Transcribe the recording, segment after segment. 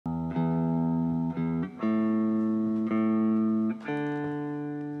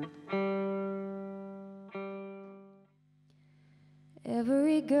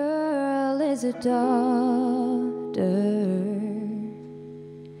girl is a daughter,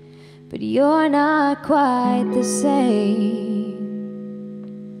 but you're not quite the same.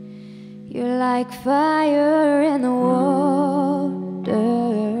 You're like fire in the water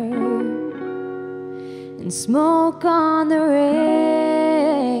and smoke on the rain.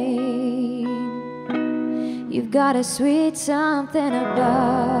 You've got a sweet something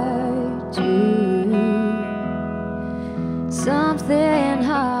about you, something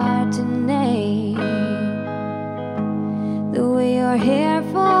hard to name. The way your hair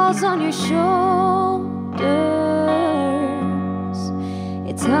falls on your shoulders,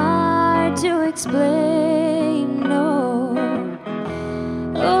 it's hard to explain, no.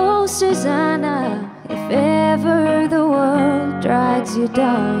 Oh, Susannah, if ever the world drags you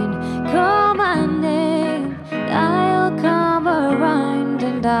down, call my name, and I'll come around,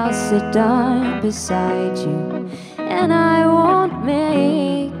 and I'll sit down beside you, and I won't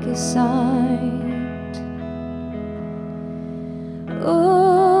make a sound.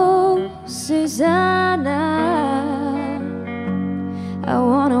 Oh, Susannah, I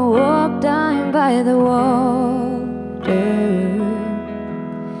wanna walk down by the water.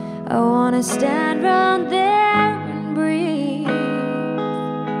 I wanna stand round there and breathe.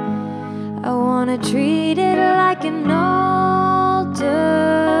 I wanna treat it like an altar,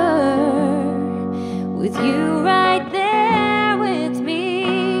 with you right there with me,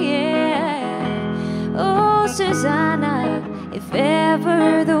 yeah. Oh, Susannah, if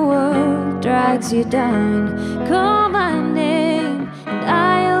ever the world drags you down, call my name, and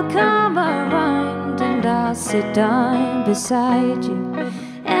I'll come around, and I'll sit down beside you,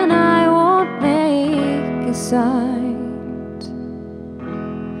 and I won't make a sound.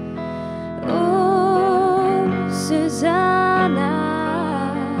 Oh, Susannah,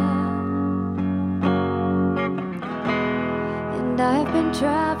 and I've been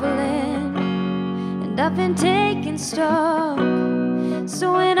traveling, and I've been taking stock,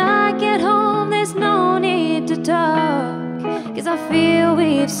 so when I get home there's no need to talk, 'cause I feel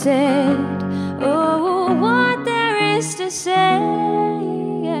we've said, oh, what there is to say.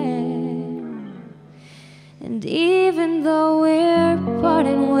 And even though we're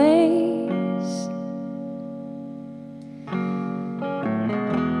parting ways,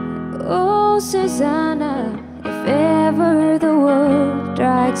 oh, Susannah, if ever the world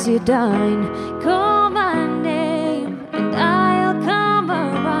drags you down, call my name, and I'll come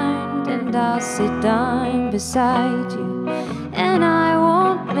around, and I'll sit down beside you, and I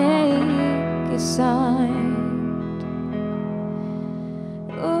won't make a sign.